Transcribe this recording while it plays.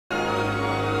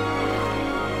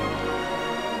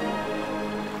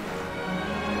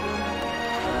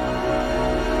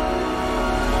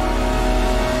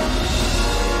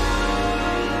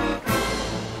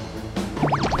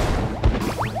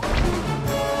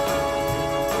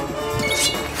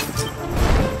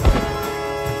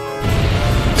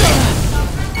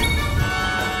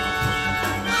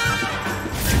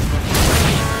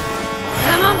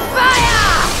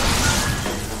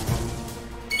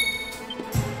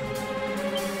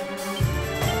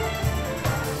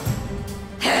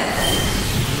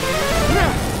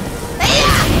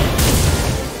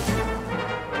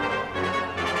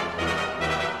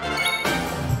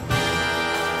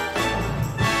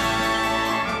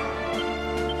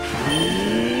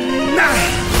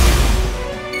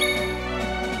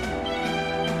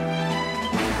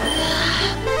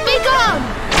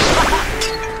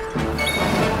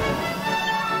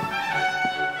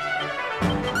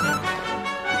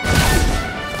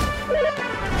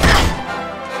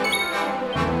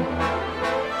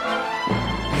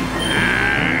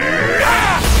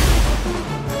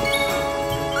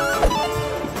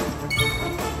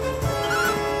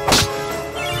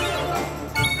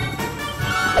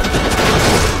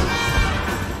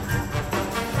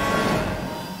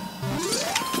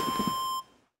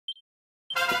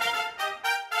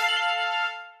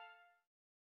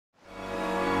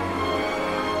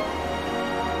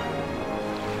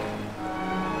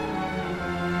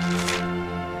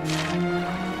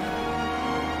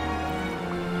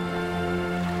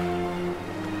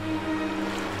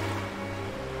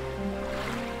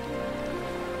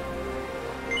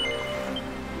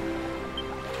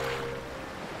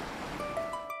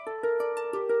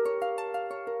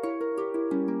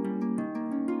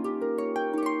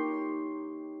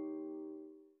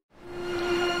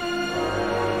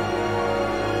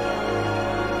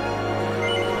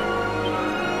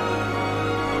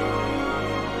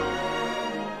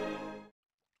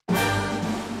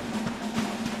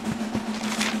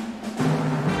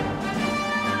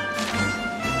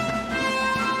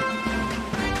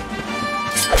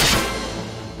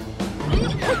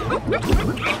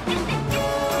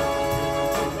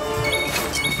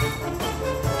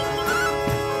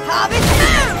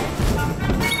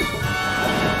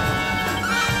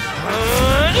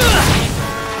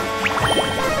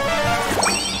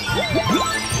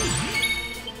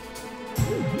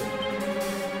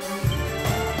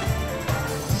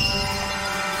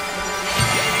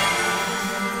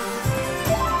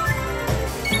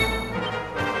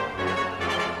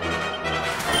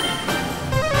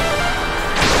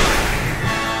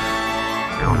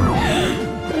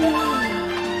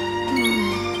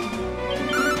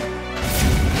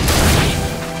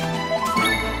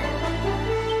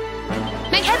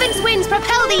May heaven's winds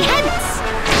propel thee hence!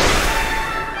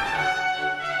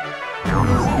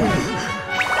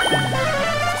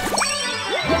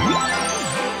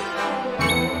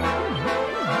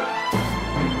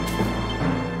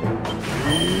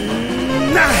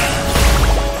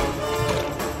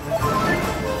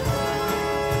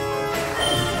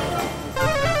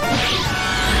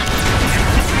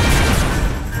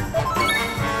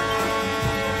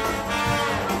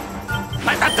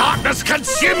 Let the darkness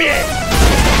consume you!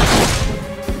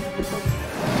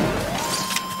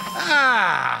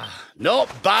 Ah, not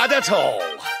bad at all.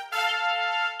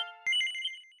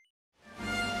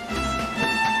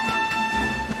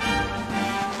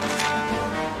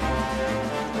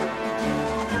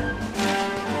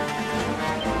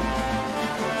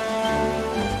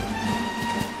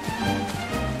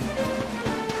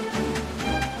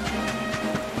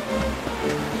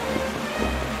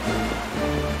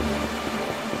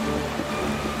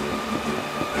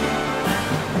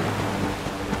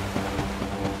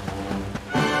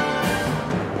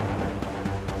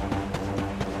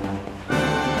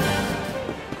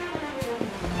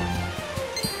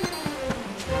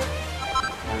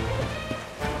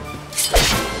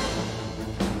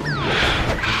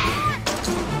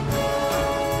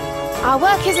 Our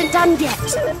work isn't done yet.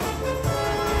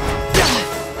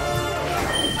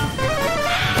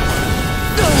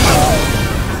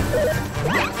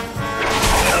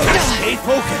 Stay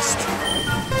focused.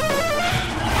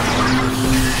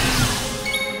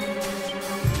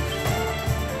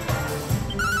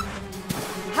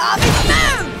 Harvest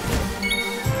moon!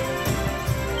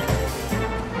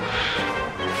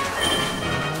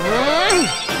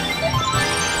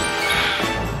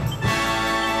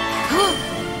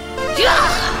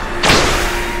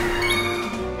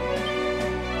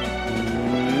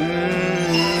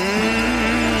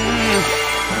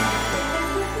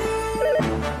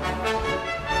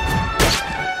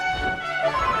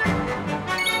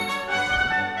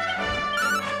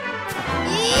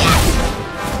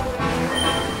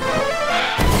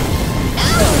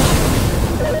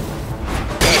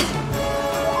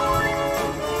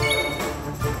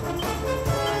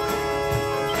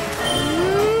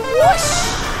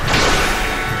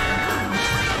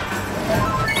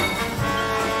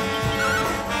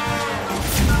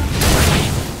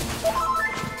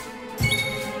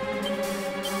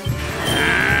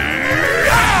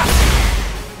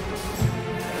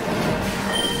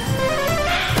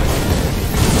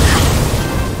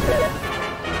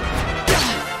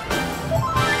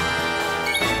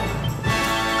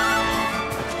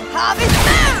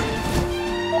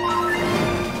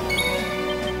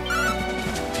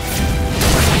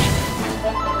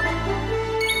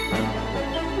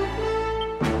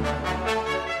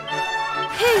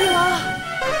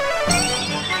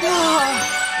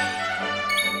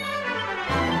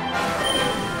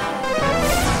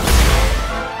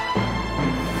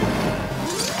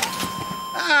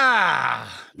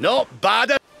 Not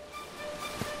bad.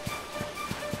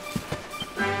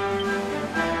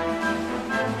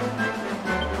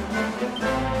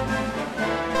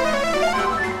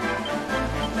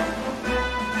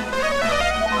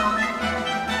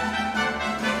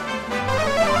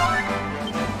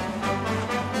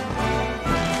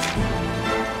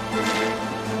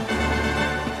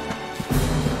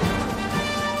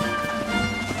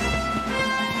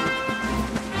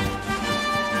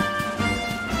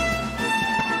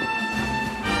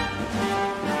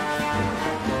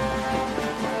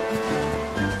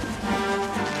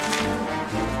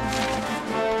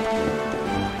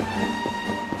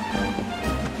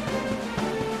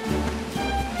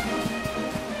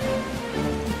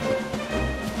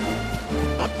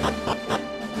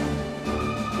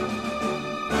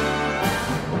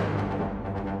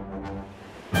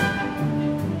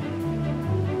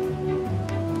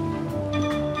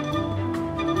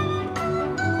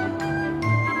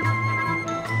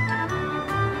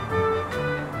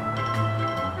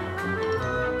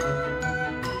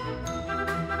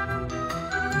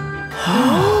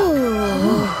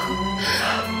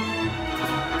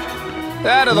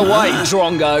 Out of the way,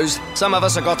 drongos. Some of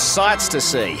us have got sights to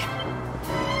see.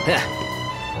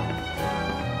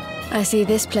 I see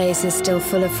this place is still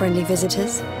full of friendly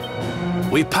visitors.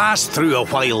 We passed through a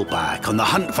while back on the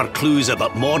hunt for clues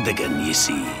about Mordigan, you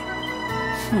see.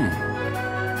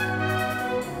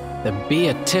 The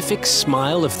beatific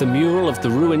smile of the mural of the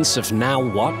ruins of Now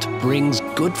What brings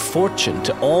good fortune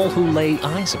to all who lay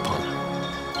eyes upon it.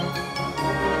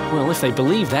 Well, if they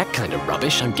believe that kind of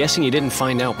rubbish, I'm guessing you didn't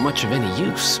find out much of any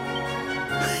use.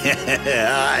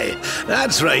 Aye,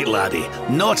 that's right, laddie.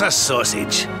 Not a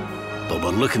sausage. But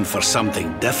we're looking for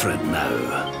something different now.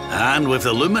 And with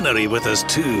the luminary with us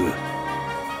too.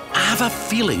 I have a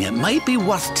feeling it might be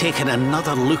worth taking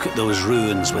another look at those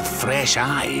ruins with fresh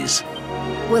eyes.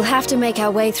 We'll have to make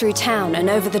our way through town and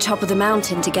over the top of the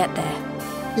mountain to get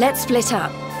there. Let's split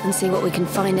up and see what we can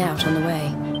find out on the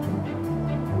way.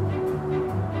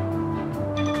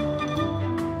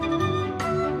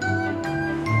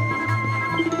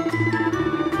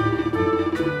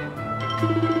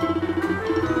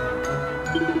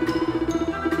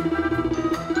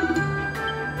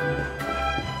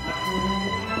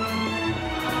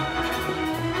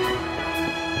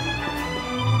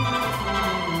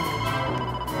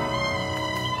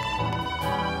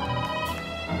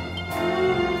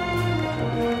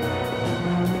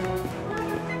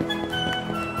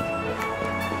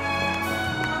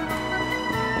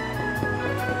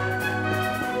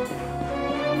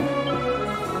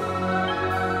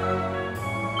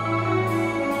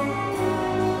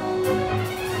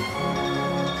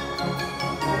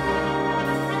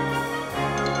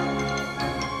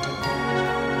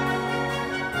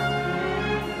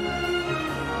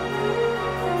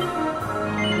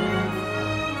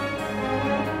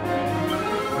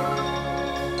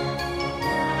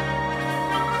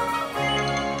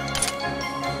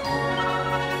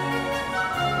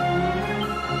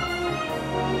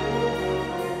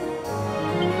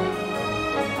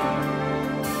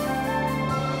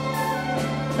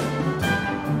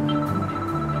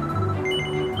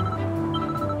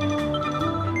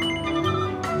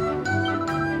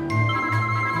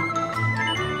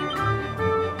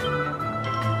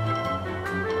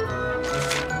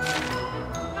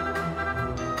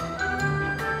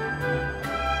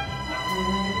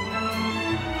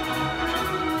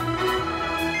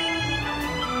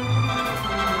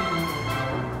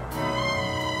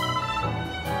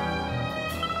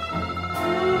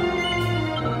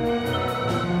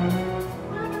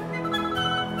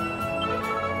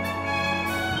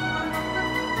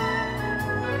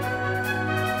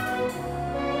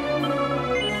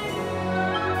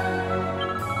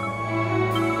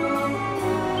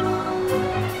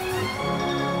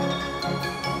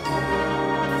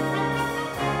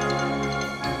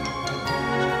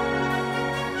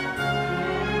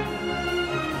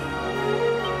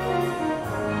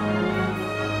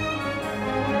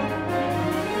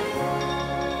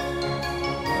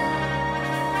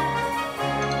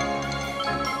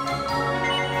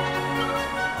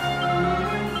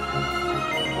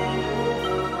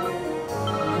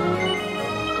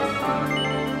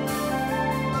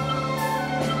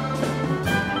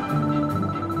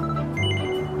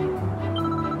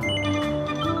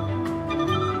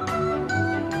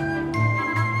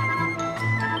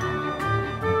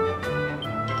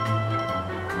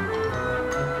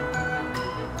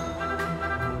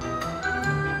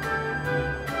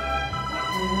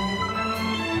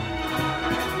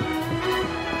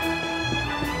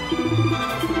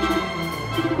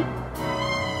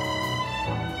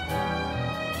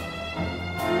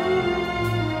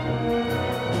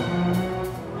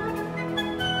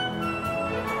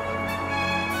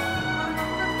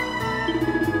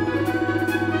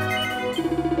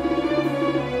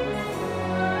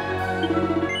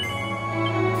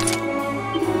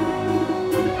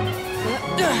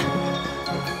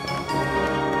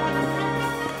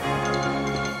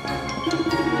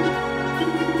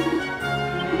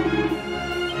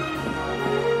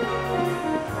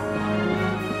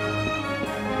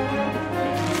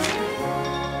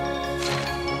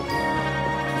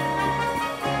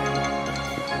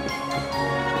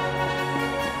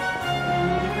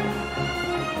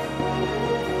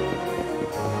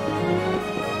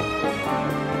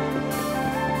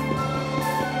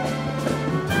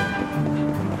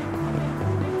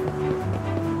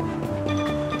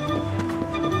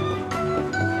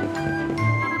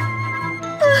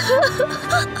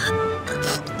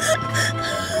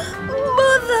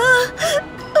 Mother!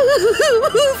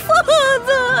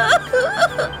 Father!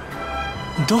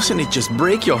 Doesn't it just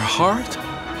break your heart?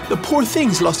 The poor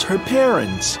thing's lost her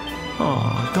parents.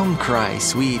 Oh, don't cry,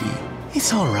 sweetie.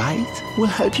 It's all right. We'll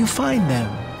help you find them.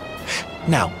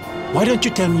 Now, why don't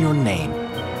you tell me your name?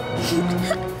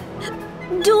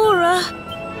 Dora.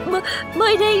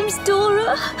 My name's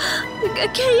Dora. I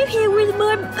came here with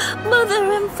my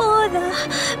mother and father,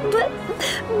 but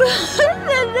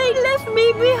then they left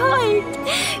me behind.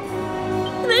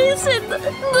 They said that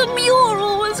the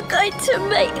mural was going to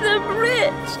make them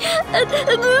rich, and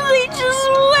they just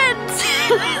went.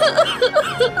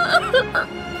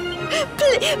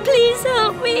 Please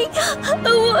help me. I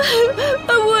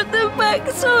want them back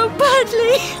so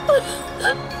badly.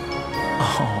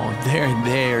 Oh,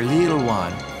 there, little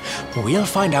one. We'll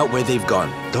find out where they've gone.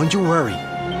 Don't you worry.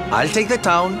 I'll take the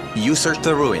town, you search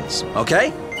the ruins,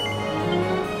 okay?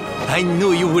 I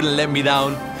knew you wouldn't let me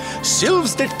down.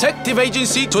 Sylph's Detective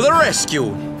Agency to the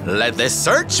rescue. Let the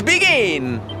search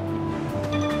begin.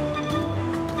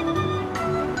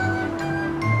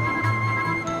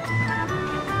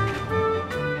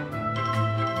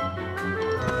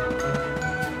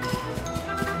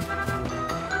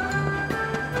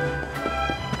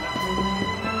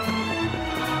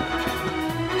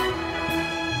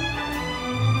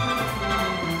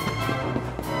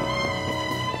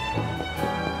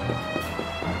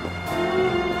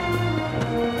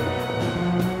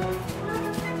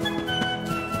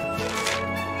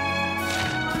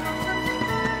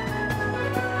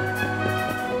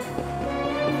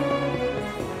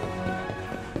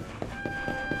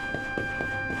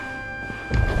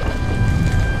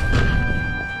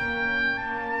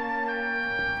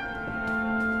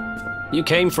 You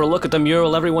came for a look at the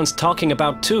mural everyone's talking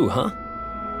about too, huh?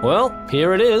 Well,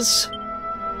 here it is.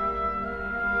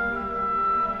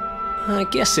 I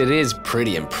guess it is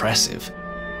pretty impressive.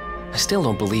 I still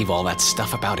don't believe all that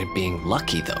stuff about it being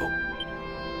lucky, though.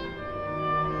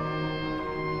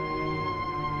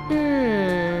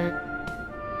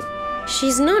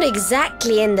 She's not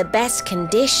exactly in the best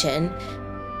condition.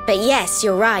 But yes,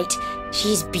 you're right.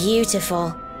 She's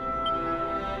beautiful.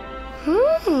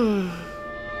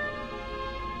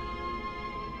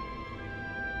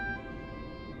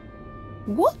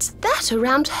 What's that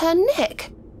around her neck?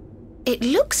 It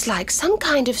looks like some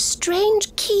kind of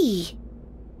strange key.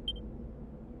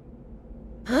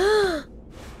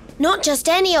 Not just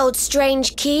any old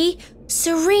strange key.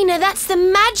 Serena, that's the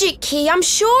magic key. I'm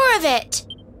sure of it.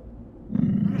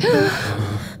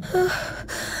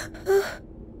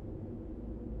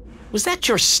 Was that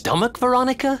your stomach,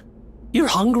 Veronica? You're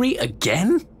hungry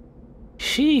again?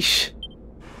 Sheesh.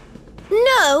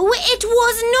 No, it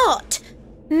was not.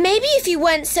 Maybe if you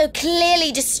weren't so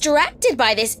clearly distracted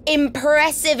by this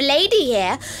impressive lady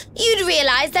here, you'd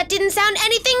realize that didn't sound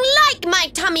anything like my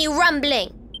tummy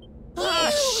rumbling.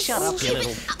 Shut up, you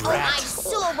little brat. I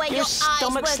saw where Your your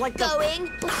stomach's eyes were like the going.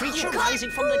 creature You rising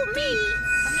can't from the fool deep. me.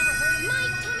 I've never heard of My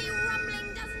tummy rumbling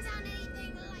doesn't sound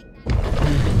anything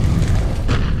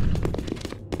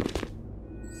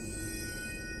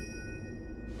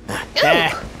like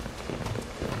that.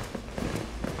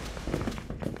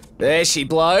 There she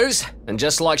blows, and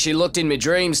just like she looked in my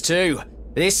dreams too.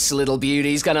 This little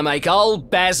beauty's gonna make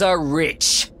old Bazza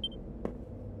rich.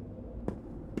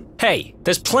 Hey,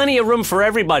 there's plenty of room for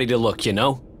everybody to look, you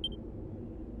know.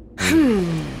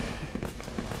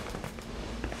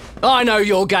 I know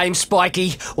your game,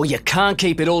 Spiky. Well, you can't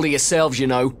keep it all to yourselves, you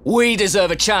know. We deserve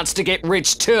a chance to get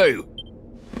rich too.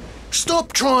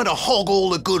 Stop trying to hog all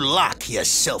the good luck, you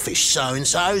selfish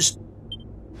so-and-sos.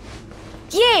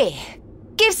 Yeah.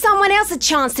 Give someone else a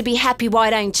chance to be happy, why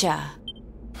don't ya?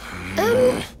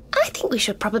 I think we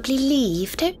should probably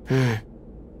leave, don't...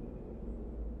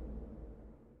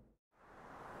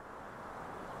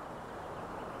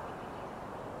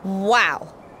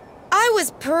 Wow. I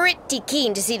was pretty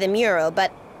keen to see the mural,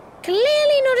 but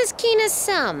clearly not as keen as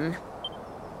some.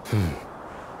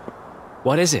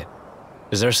 What is it?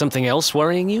 Is there something else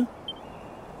worrying you?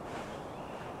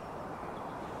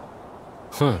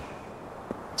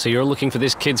 So you're looking for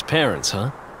this kid's parents, huh?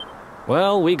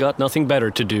 Well, we got nothing better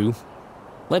to do.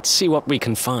 Let's see what we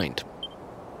can find.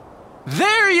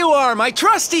 There you are, my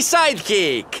trusty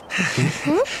sidekick!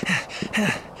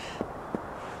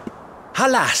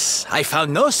 Alas, I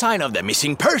found no sign of the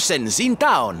missing persons in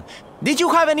town. Did you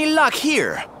have any luck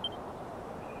here?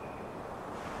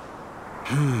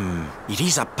 It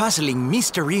is a puzzling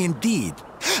mystery indeed.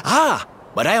 Ah,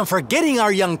 but I am forgetting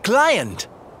our young client.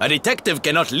 A detective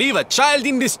cannot leave a child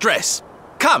in distress.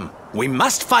 Come, we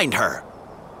must find her.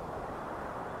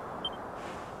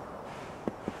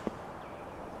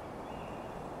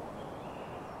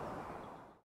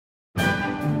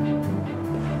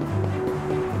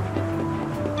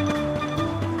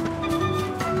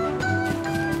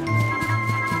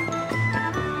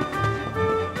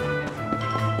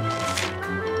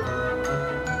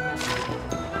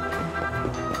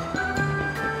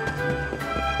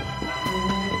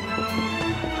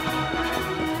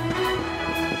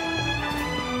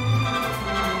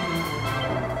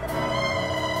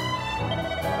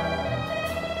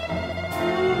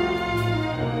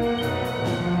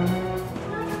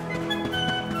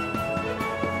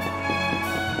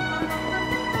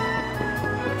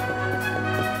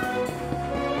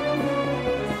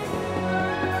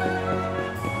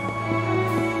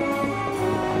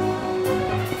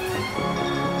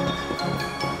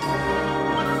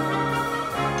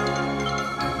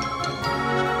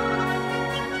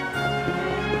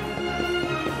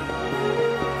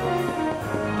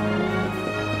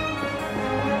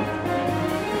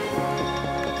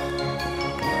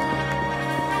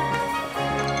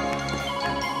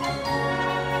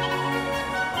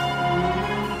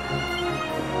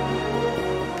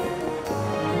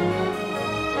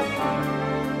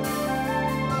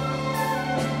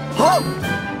 Huh?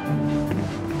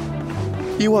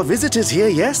 You are visitors here,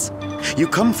 yes? You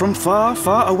come from far,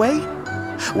 far away?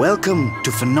 Welcome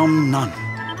to Phenomenon.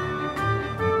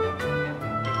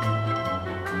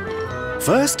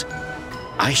 First,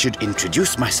 I should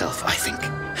introduce myself, I think.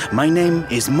 My name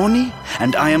is Moni,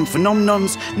 and I am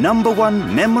Phenomenon's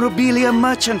 #1 memorabilia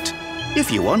merchant.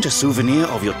 If you want a souvenir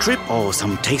of your trip or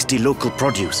some tasty local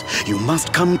produce, you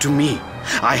must come to me.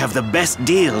 I have the best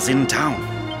deals in town.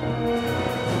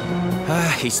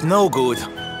 It's no good.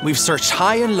 We've searched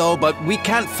high and low, but we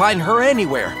can't find her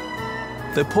anywhere.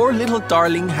 The poor little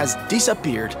darling has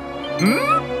disappeared.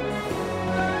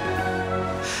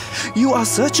 You are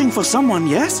searching for someone,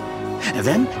 yes?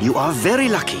 Then you are very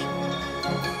lucky.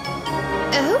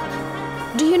 Oh?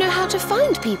 Do you know how to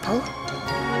find people?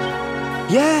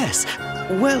 Yes.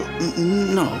 Well,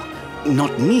 no.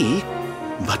 Not me,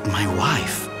 but my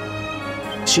wife.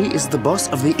 She is the boss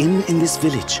of the inn in this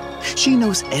village. She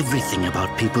knows everything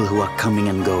about people who are coming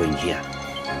and going here.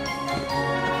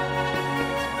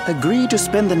 Agree to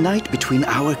spend the night between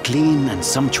our clean and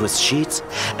sumptuous sheets,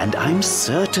 and I'm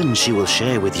certain she will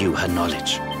share with you her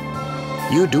knowledge.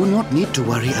 You do not need to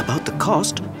worry about the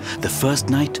cost. The first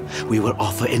night we will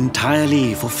offer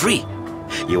entirely for free.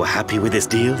 You are happy with this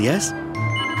deal, yes?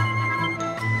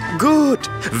 Good,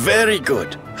 very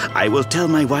good. I will tell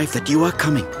my wife that you are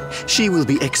coming. She will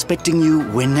be expecting you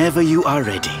whenever you are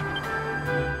ready.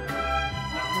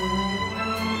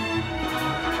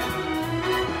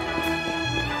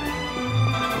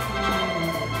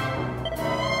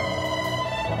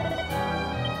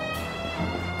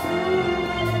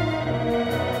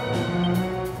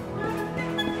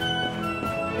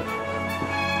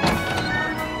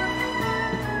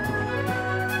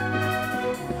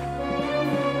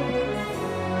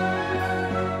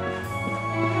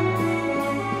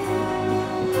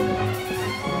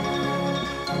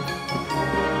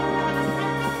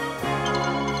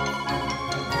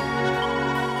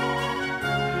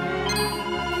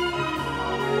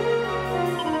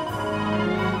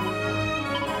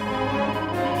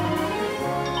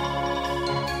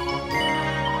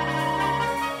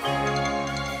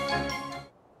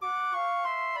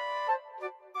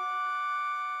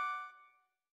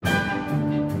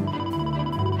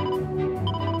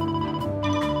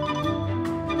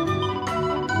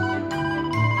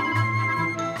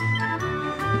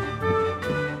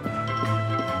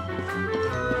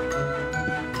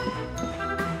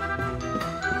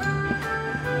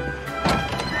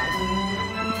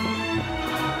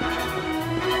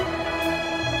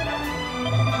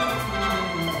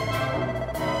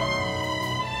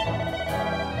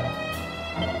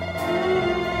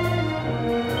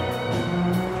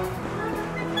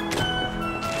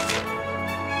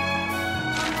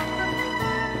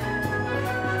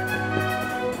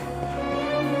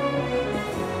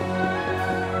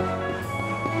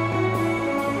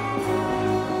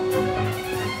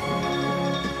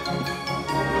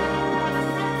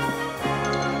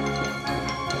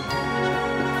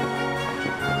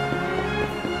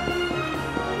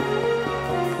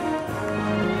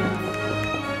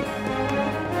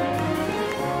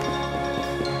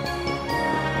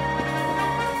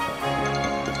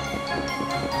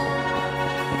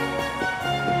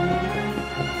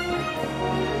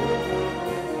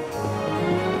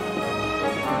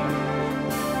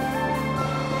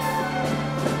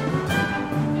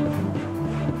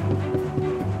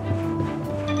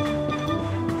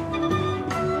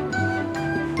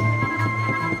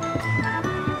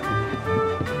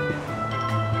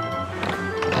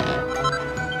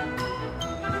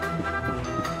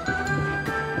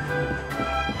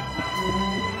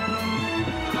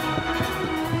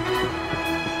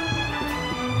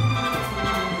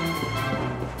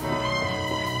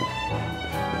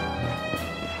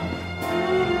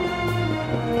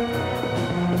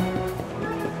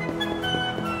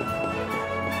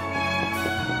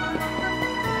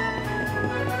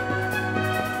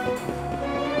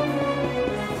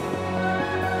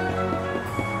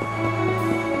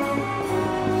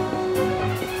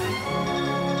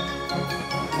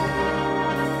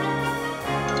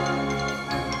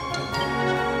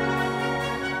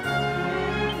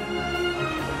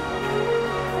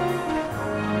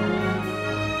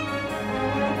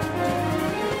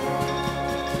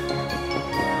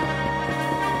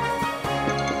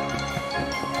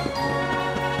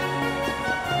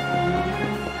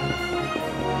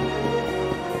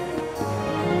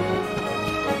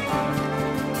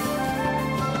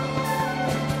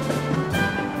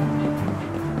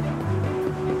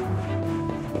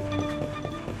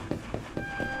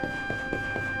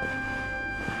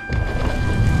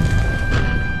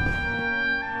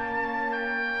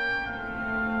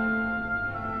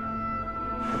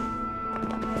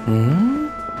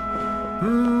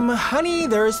 Honey,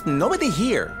 there's nobody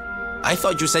here. I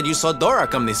thought you said you saw Dora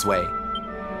come this way.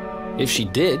 If she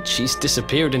did, she's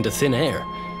disappeared into thin air.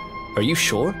 Are you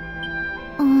sure?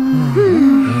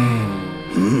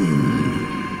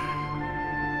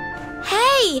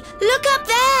 Hey, look up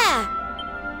there!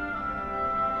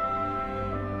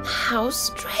 How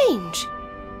strange.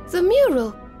 The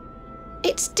mural.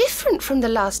 It's different from the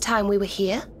last time we were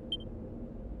here.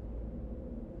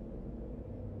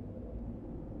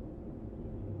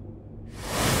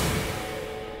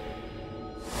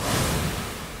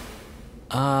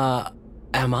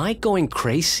 Am I going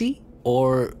crazy?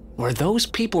 Or were those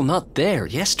people not there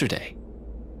yesterday?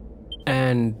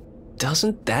 And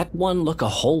doesn't that one look a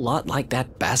whole lot like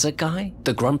that Baza guy,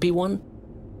 the grumpy one?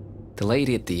 The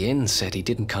lady at the inn said he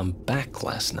didn't come back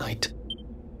last night.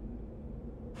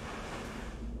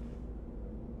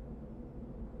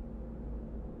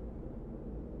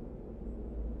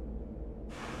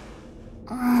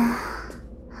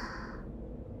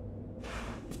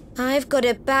 I've got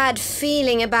a bad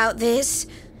feeling about this.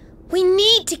 We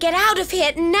need to get out of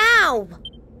here now!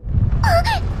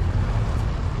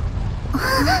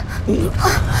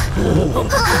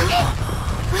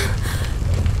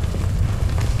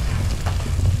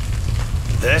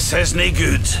 This isn't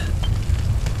good.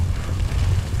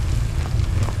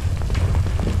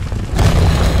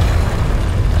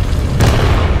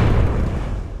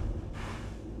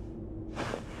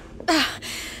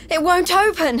 It won't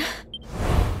open.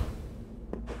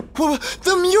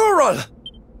 The mural!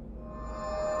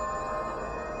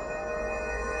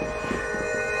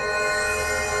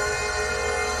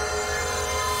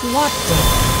 What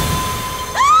the...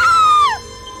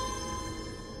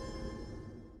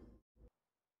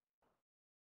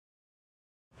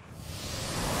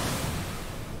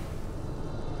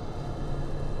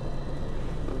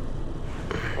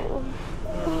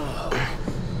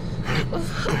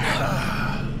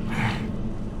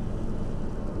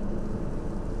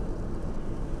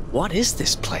 What is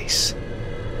this place?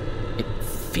 It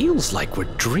feels like we're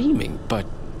dreaming, but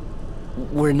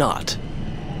we're not.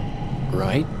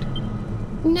 Right?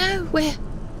 No,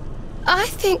 I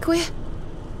think we're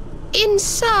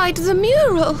inside the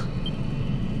mural.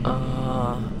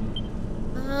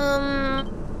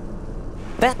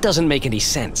 That doesn't make any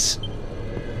sense.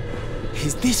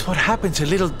 Is this what happened to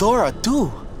little Dora,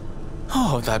 too?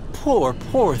 Oh, that poor,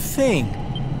 poor thing.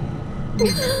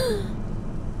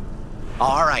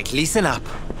 All right, listen up.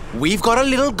 We've got a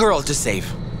little girl to save.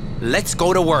 Let's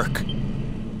go to work.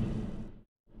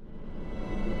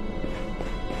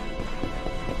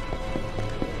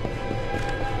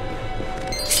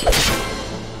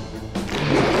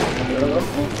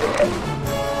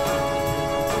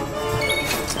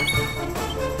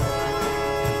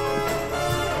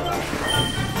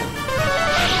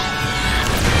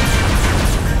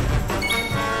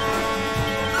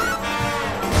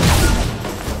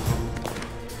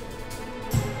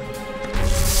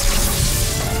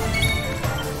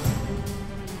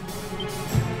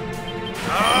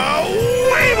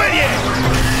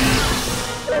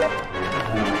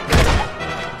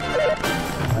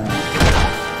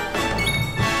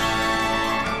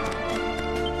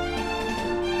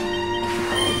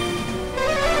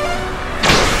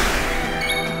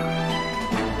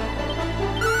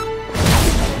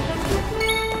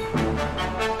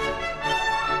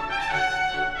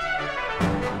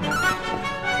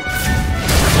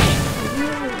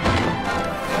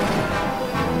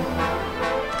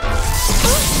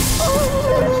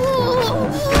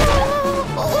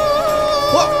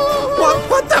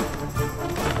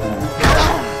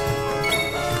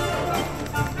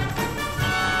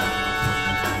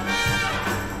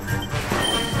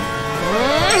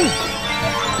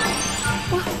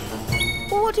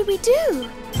 What do we do?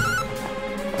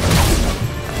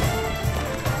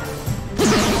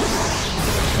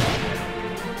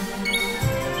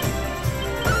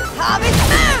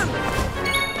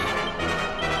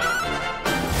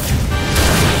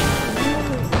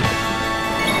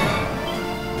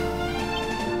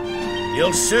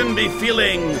 You'll soon be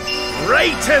feeling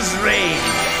right as rain.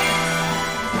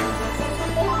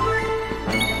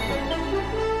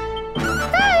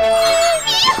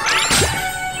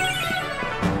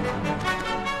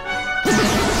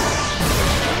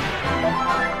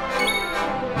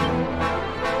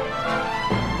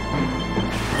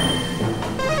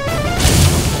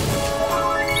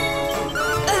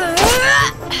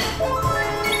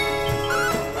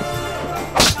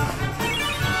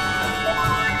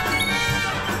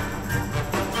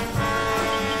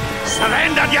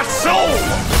 Surrender your soul!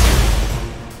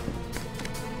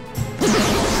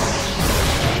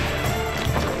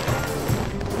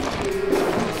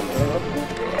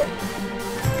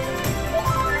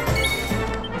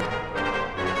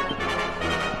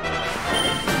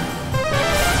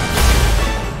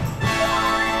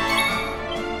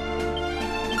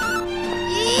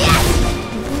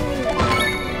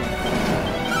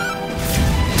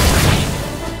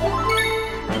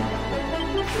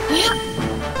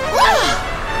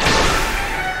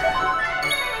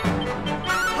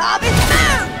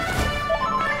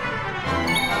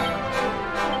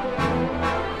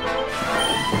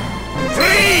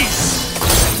 Freeze!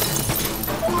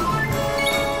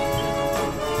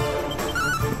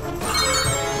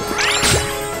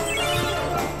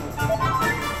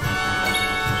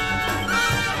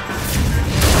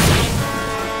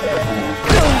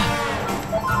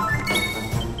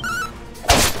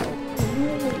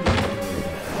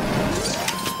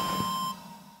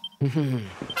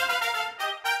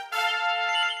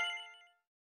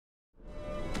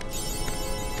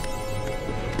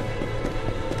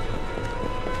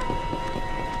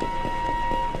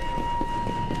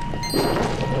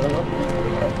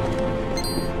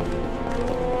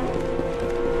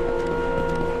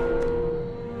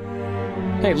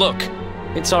 Hey, look!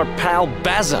 It's our pal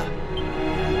Bazza.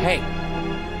 Hey.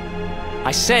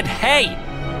 I said hey!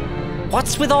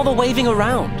 What's with all the waving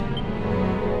around?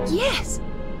 Yes.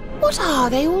 What are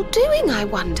they all doing, I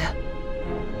wonder?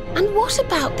 And what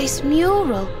about this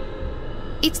mural?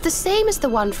 It's the same as the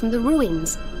one from the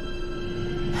ruins.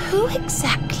 Who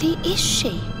exactly is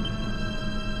she?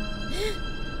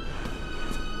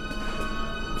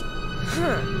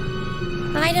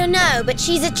 I don't know, but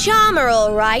she's a charmer,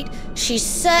 all right. She's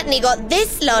certainly got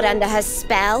this lot under her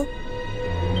spell.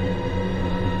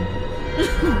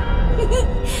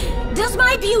 Does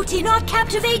my beauty not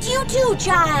captivate you too,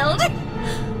 child?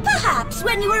 Perhaps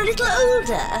when you were a little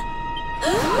older.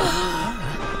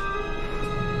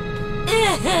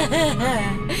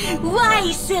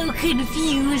 Why so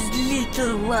confused,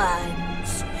 little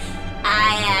ones?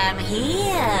 I am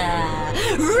here,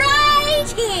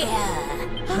 right here.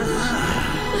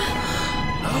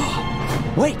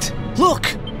 Wait! Look!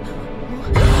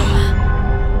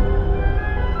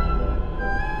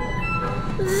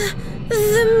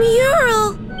 The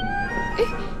mural!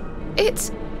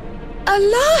 It's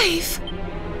alive!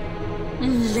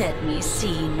 Let me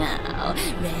see now.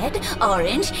 Red,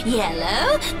 orange,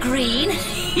 yellow, green.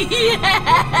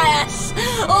 Yes!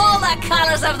 All the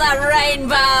colors of the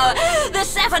rainbow! The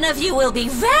 7 of you will be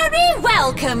very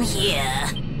welcome here.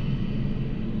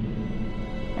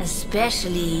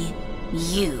 Especially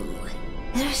you.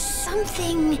 There's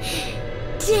something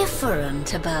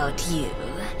different about you.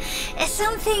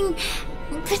 Something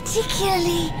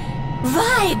particularly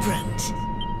vibrant.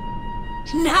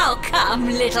 Now come,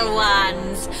 little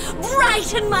ones.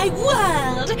 Brighten my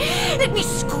world. Let me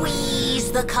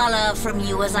squeeze the color from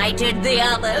you as I did the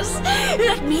others.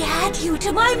 Let me add you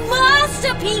to my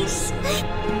masterpiece.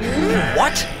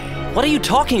 What? What are you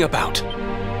talking about?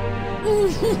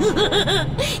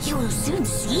 You will soon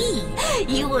see.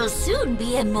 You will soon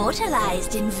be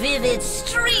immortalized in vivid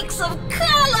streaks of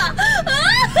color.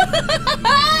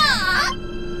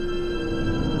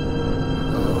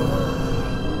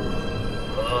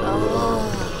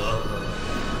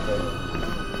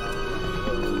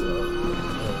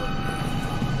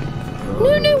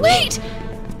 No, wait!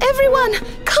 Everyone,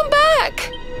 come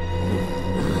back!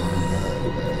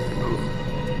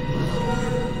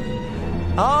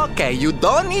 Okay, you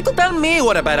don't need to tell me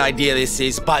what a bad idea this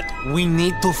is, but we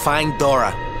need to find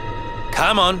Dora.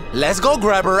 Come on, let's go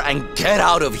grab her and get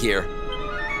out of here.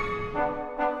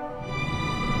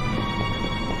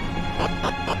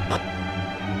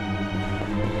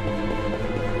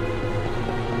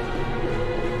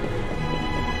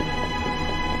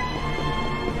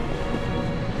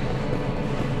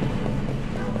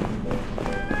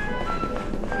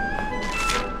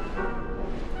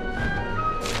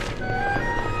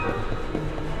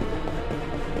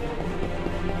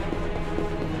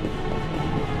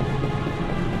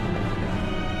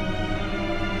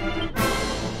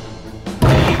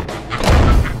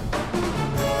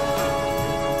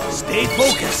 Stay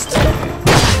focused.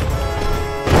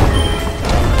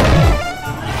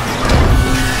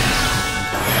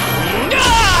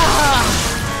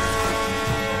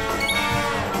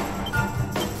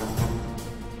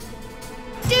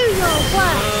 Do your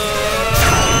work!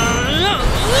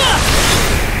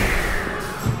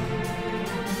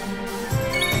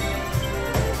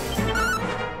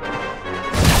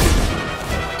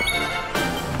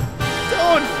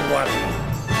 Don't worry.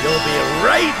 You'll be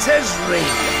right as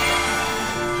rain.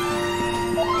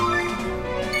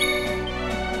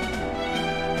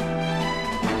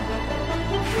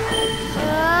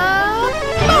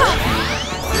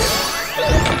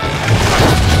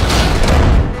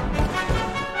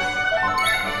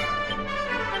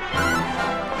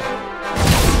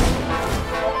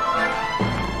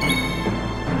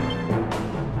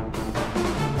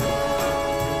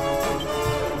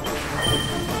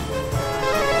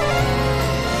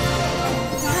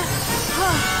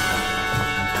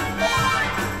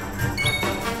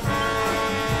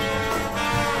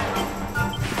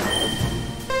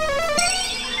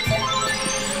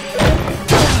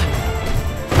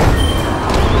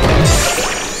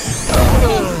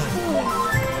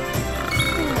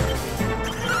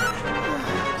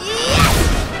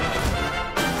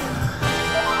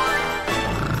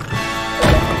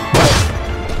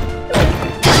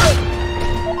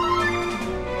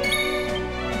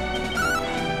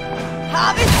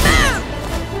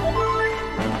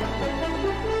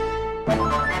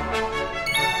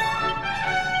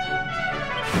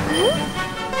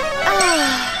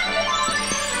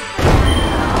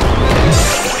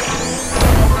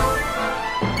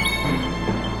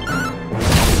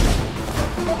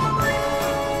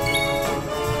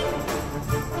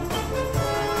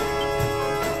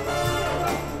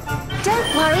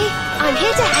 I'm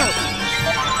here to help.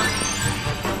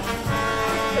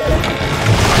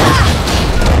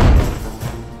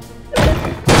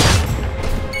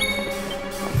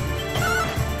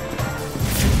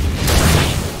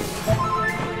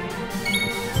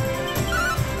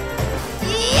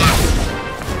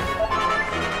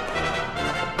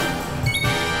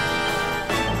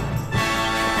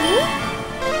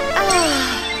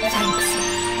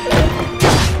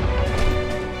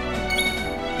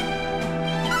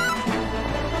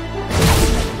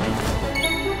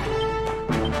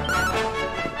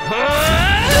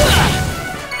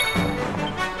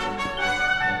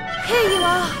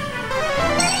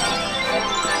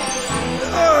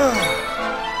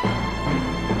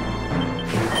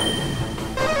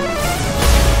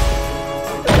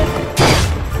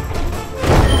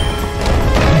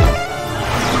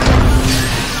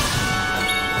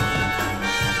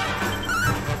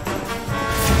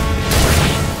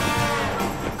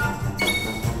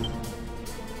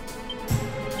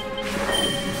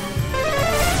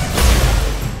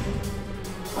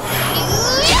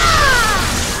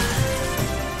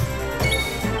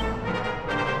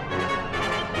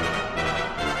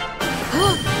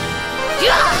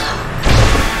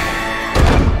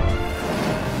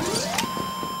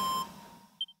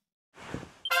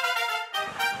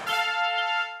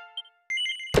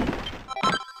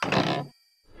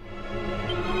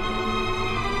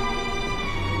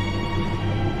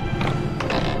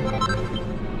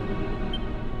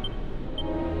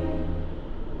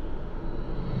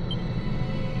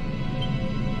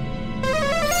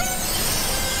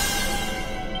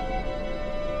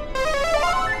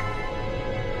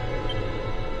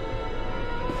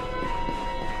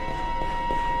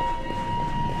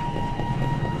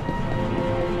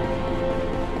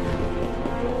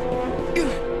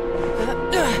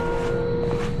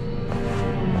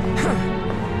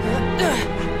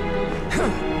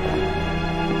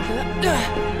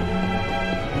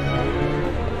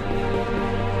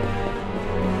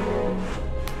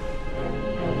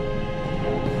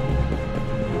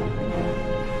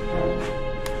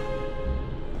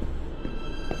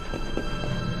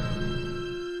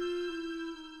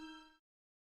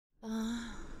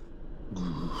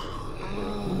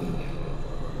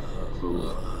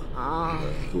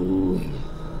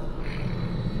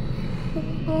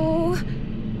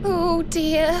 Oh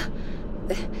dear.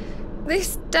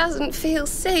 This doesn't feel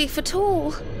safe at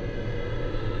all.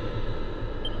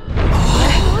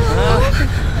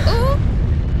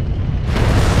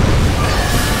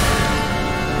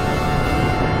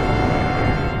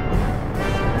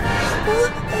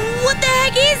 What the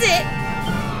heck is it?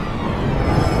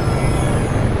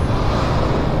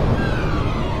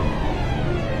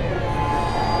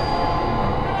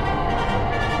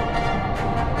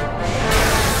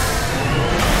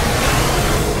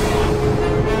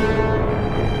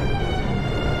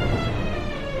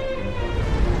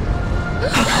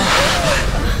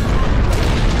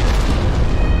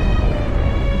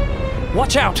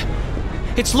 Watch out!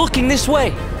 It's looking this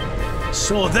way!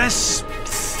 So this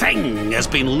thing has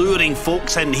been luring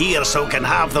folks in here so can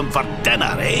have them for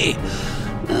dinner, eh?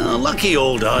 Lucky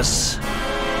old us.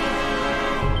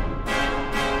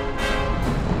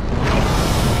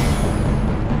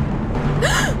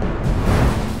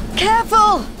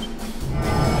 Careful!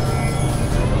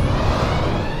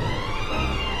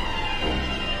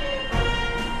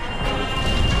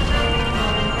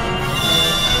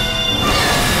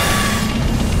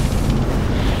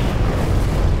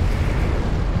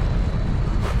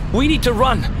 We need to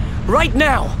run! Right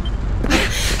now!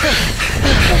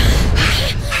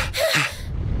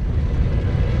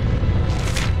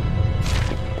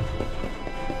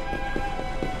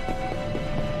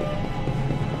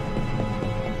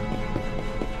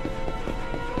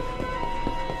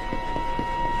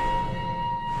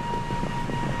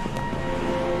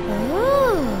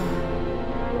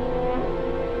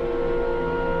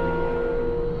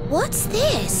 What's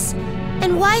this?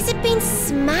 And why has it been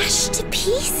smashed to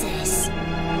pieces?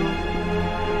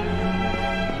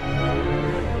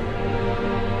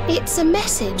 It's a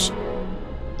message.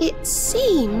 It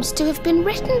seems to have been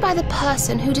written by the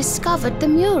person who discovered the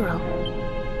mural.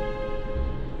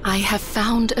 I have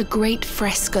found a great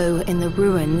fresco in the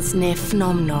ruins near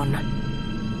Phnomnon.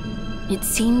 It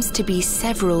seems to be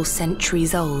several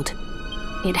centuries old.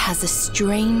 It has a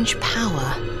strange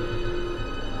power.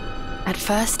 At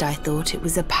first I thought it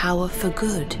was a power for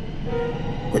good.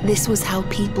 That this was how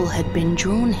people had been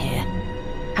drawn here.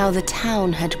 How the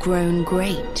town had grown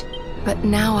great. But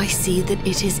now I see that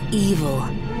it is evil.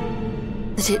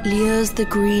 That it lures the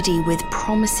greedy with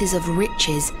promises of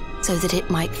riches so that it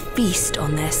might feast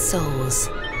on their souls.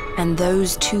 And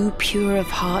those too pure of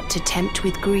heart to tempt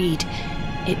with greed,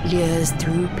 it lures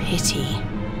through pity.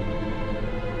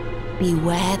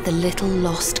 Beware the little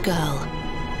lost girl.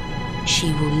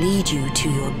 She will lead you to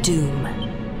your doom.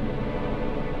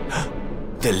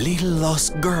 The little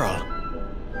lost girl.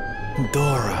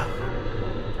 Dora.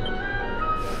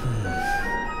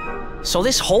 So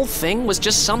this whole thing was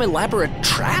just some elaborate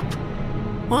trap?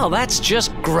 Well, that's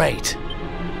just great.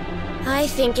 I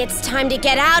think it's time to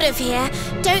get out of here,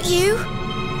 don't you?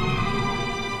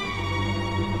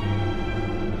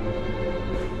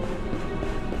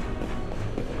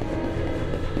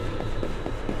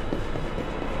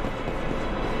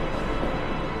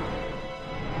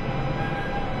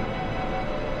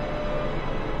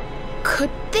 Could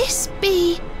this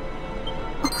be...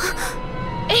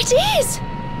 It is!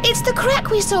 It's the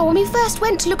crack we saw when we first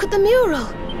went to look at the mural.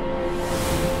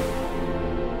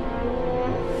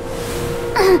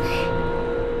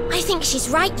 I think she's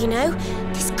right, you know.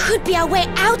 This could be our way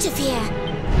out of here.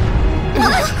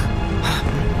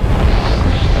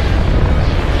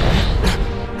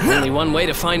 Only one way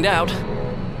to find out.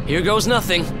 Here goes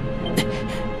nothing.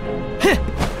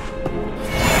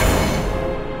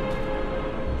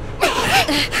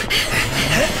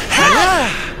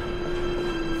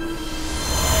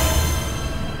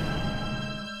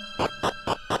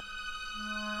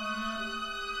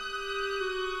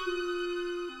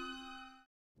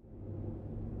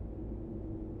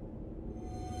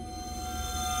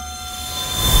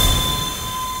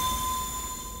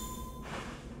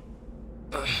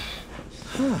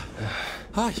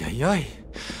 Ay, ay, ay.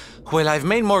 Well, I've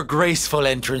made more graceful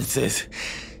entrances.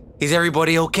 Is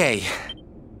everybody okay?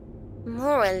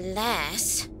 More or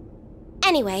less.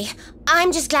 Anyway,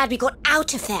 I'm just glad we got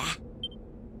out of there.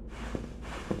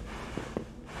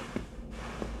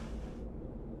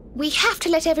 We have to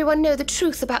let everyone know the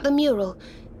truth about the mural.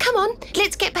 Come on,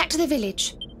 let's get back to the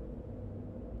village.